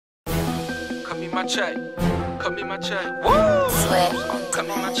me my check. Cut me my check. Woo! Sweat. Cut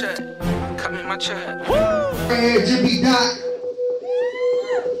me my check. Cut me my check. Woo! Hey, Jimmy Dot.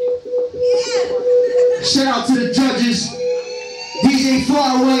 Shout out to the judges. DJ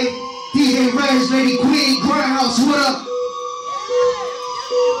Faraway, DJ Ridez, Lady Queen, Grindhouse, what up?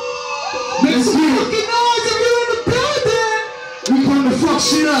 Make some fucking noise if you're in the building. We come to fuck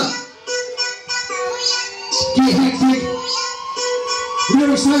shit up. Get hectic.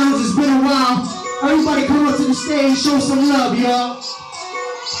 Lyric Sounds, it's been a while. Everybody come up to the stage, show some love, y'all.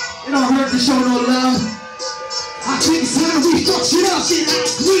 It don't hurt to show no love. I think it's time we fuck shit up. Shit, I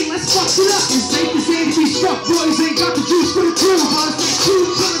agree, let's fuck shit up. It's safe to say that these fuck boys ain't got the juice for the truth. Hard to say two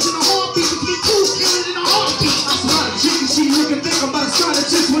killers in a heartbeat, we get two killers in a heartbeat. That's why the chicken she looking thick about a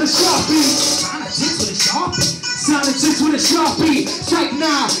scientist with a sharpie. Scientist with a sharpie. Scientist with a sharpie. Strike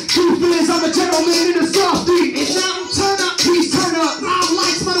now. Truth is, I'm a gentleman in a softie. It's now turn up, please turn up. Loud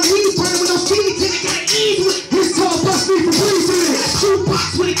lights by the weed burning with no speed in it. Gotta ease with it. His tall bust me for police in it.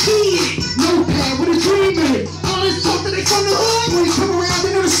 Shoebox with a key in it. Notepad with a dream in it. All this talk that they from the hood, when they come around,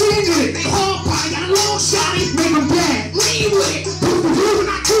 they never seen it. They hard pie, got a long shot, make them bad. Lean with it. Proof the proof, and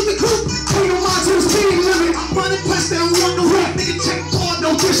I choose the group. Pay no mind to the speed limit. I'm running past, they don't want no rap. Nigga check hard,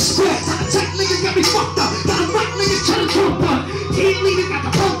 no disrespect. Time to check niggas got me fucked up. Got a rock niggas trying to jump up. Can't leave it, got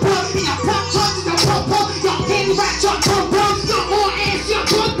the pump up. And y'all pump charges, y'all pump up. Y'all can't rap, y'all pump up. Y'all more ass, y'all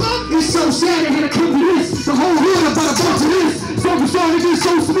pump up. It's so sad they had to come to this. The whole hood about a bunch of this. Focus on it, get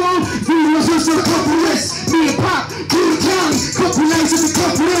so small. Videos just a couple lists. Me and Pop, through the county. Couple nights at the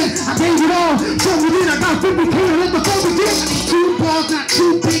couple in. I gave it all. From within, I got 50 kilos. Let the phone begin. Two balls, not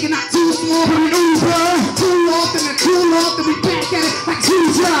too big and not too small. But an Uber. Too off and a cool off. Then we back at it like two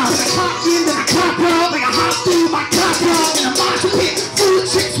jobs. Then I clock in, then I clock out. Like I hop through my clock out. And I march a pit. Full of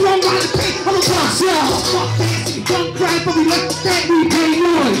chicks, one ride the pit. I'm a boss, y'all. Fuck that. You don't cry, but we like that. We pay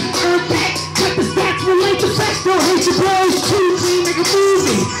noise. Earn back. Check the stats. Relate to facts. Don't hate your bros. Too clean, make a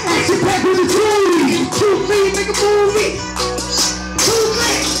movie. Action pack with the jewelry. Too clean, make a movie. Too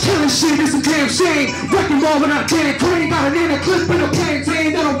late. Killing shit is a damn shame. Wrecking ball without damn crane. Got an in a clip in a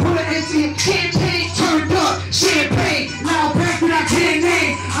plantain. That'll put an end to your campaign. Turned up, champagne. Loud back that I can't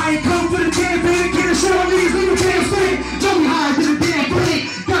name. I ain't come for the campaign. Get a shit on these leave a damn thing. Know me higher than a damn plane.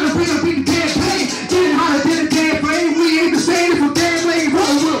 Gotta bring up in the campaign. Getting higher than a damn plane. We ain't the same if we're damn lame.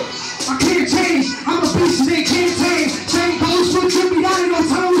 Roll. I can't change. I'm a beast and they can't tame. Chain goes from Jimmy Dot. No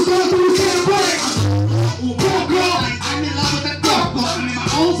time was going through the campaign. I'm in love with that dog. I'm in my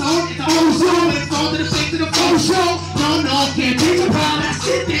own zone. It's a own zone. But it's all to the face of the full show. No, can't think about it. I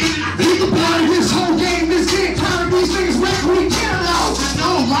sit there and I think about it. This whole game, this game, tired of these niggas rap we can't allow. I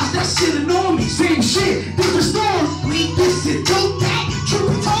know, watch that shit annoy me. Same shit, different story. Read this and do that.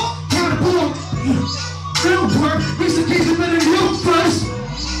 True talk, counterpoint. Groundwork, it's the case of better than first.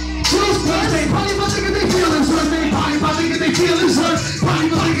 They probably about to get their feelings hurt. They probably about to get their feelings hurt. Probably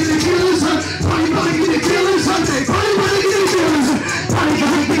about to get their feelings hurt. Probably about to get their feelings hurt. They probably about to get their feelings hurt. Probably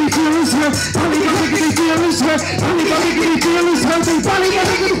about to get their feelings hurt. Probably about to get their feelings hurt. Probably about to get their feelings hurt. They probably about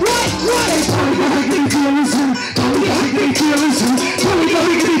to get what? They probably about to get their feelings hurt. Probably about to get their feelings hurt. Probably about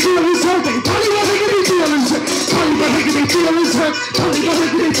to get their feelings hurt. They probably about to get their feelings hurt. Probably about to get their feelings hurt. Probably about to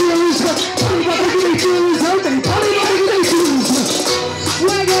get their feelings hurt. Probably about to get their feelings hurt. They probably about to get their feelings hurt.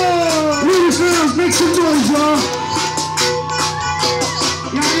 Lego! Make some noise, y'all.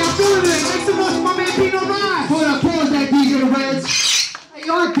 Y'all feeling it? Make some noise for my man Beno Ridez. Hold up, pause that DJ Ridez. Hey,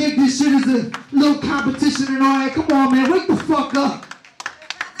 y'all, I think this shit is a little competition and all that. Come on, man, wake the fuck up.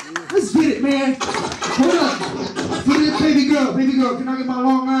 Let's get it, man. Hold up. For this baby girl, can I get my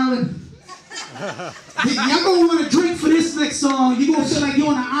Long Island? Y'all gonna want to drink for this next song. You gonna feel like you're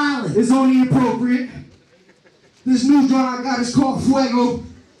on an island. It's only appropriate. This new joint I got is called Fuego.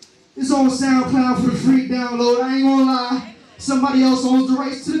 It's on SoundCloud for the free download. I ain't gonna lie. Somebody else owns the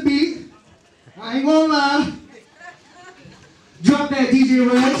rights to the beat. I ain't gonna lie. Drop that, DJ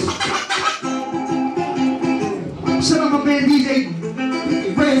Ridez. Shout out my man DJ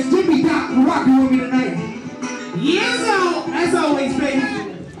Ridez. Jimmy Dot for rocking with me tonight. Yes, as always, baby.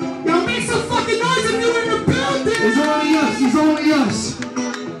 Y'all make some fucking noise if you're in the building. It's only us. It's only us.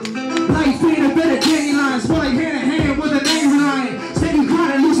 Life ain't a better candy lines. More like hand in hand with a name line. Steady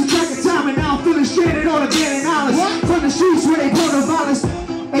grinding, losing track of time, and now I'm feeling stranded on a billion dollars. What? From the streets where they pour the violence.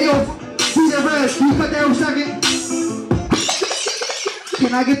 Hey yo, DJ Ridez, can you cut that for a second?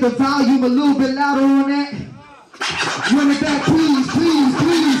 Can I get the volume a little bit louder on that? Run it back, please, please,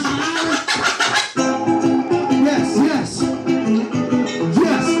 please. Yes, yes.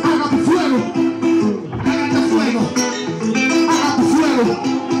 Yes, I got the fuego. I got the fuego. I got the fuego.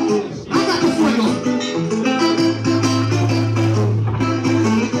 I got the fuego.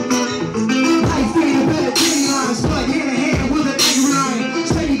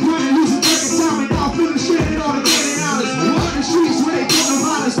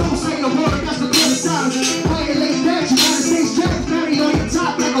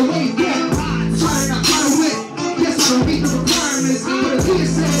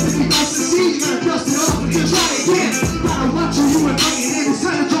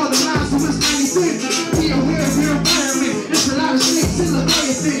 play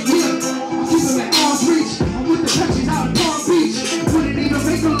a thing, yeah. I keep them at arm's reach. I'm with the Pepsis out in Palm Beach. Wouldn't even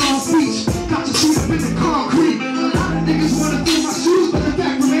make a long speech. Got your feet up in the concrete. A lot of niggas wanna fill my shoes, but the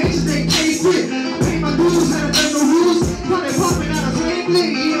fact remains that they can't fit. I pay my dues, had to bend the rules. Got it popping out of flame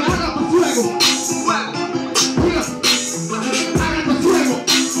lit, yeah. I got the fuego. Yeah. I got the fuego.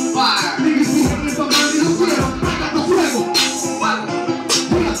 Fire. Niggas be hating for money, the fuego. I got the fuego.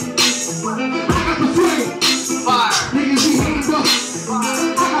 Yeah. I got the fuego. Fire. Niggas be hating for. I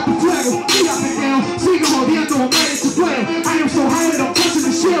got the fuego. Feet up and down. Sigo moviendo, man, it's a fuego. I am so high that I'm touching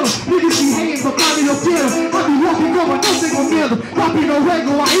the shell. Niggas be hating for money, the fuego. I be walking over, no tengo miedo. Papi no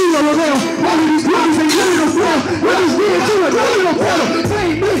vengo, ahí lo rodeo. All of these guys ain't ready to fail. Niggas being to it, ready to fail. They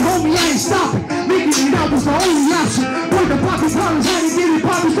ain't me, homie, I ain't stopping. Making it out was the only option. When the poppy problems, I didn't get it.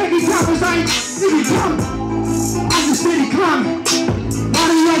 Poppy's taking coppers, I ain't steady climbing. I'm just steady climbing. Why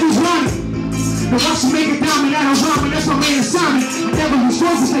do you always rhyme? Now watch you make it down, man, I don't rhyme, that's my main assignment. I never use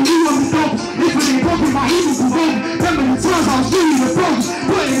focus, they knew I'm the focus. If it ain't broken, my evil provoking. Remember the times I was really the focus.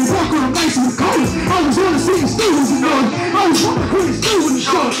 Putting in work on the nights with the coldest. I was on the city students and all. I was on the quickest dude in the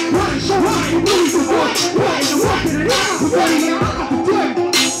show. Running show, running, really for work. Putting the work in the night, but ready, I got the flame.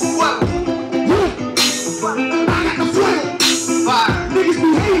 I got the fuego. Fire. Niggas be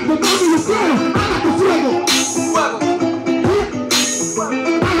hating, but mommy the fuego. I got the fuego.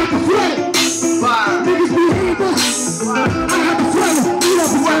 I got the fuego. Fire. Niggas be hating, but I got the fuego. Eat up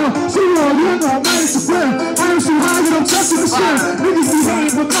the well. See you all young, I'm not into fuego. I am so high that I'm touching the skin. Niggas be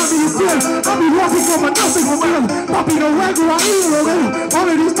hating, but mommy the fuego. I be walking on my nothing on them. Papi no rango, I eat it already. All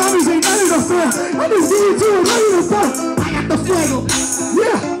of these mommies ain't none of the fair. I be seeing too, ready to fall. I got the fuego.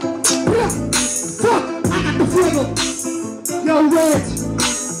 Yeah. Fuck. I got the fuego. Yo, Red,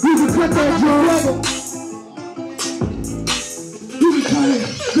 you can cut that, you're a rebel. You can cut it.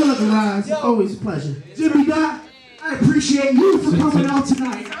 Good looking, Rise. Always a pleasure. Jimmy Dot, I appreciate you for coming out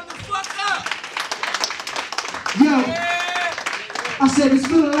tonight. Turn the fuck up! Yo, I said it's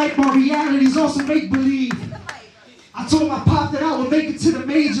feeling like my reality's also make-believe. I told my pop that I would make it to the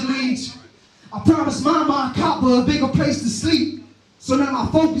major leagues. I promised mama I'd cop her a bigger place to sleep. So now my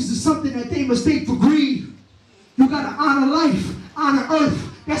focus is something that they mistake for greed. You gotta honor life, honor earth,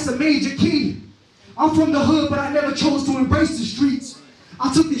 that's a major key. I'm from the hood, but I never chose to embrace the streets.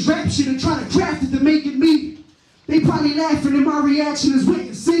 I took this rap shit and tried to craft it to make it me. They probably laughing and my reaction is wait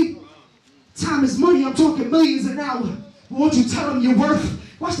and see. Time is money, I'm talking millions an hour. But won't you tell them your worth?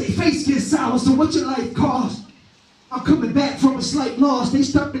 Watch their face get sour, so what your life cost? I'm coming back from a slight loss. They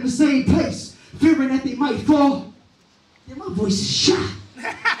stuck in the same place, fearing that they might fall. Yeah, my voice is shot.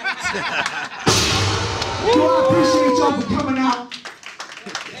 Yo, I appreciate y'all for coming out.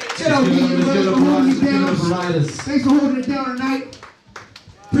 Tell me, thanks for holding it down tonight.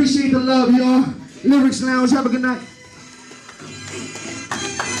 Appreciate the love, y'all. Lyrics Lounge, have a good night.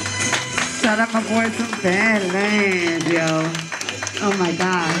 Shout out my boys from Badlands, yo. Oh my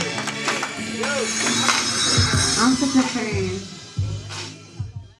gosh. I'm such a fan.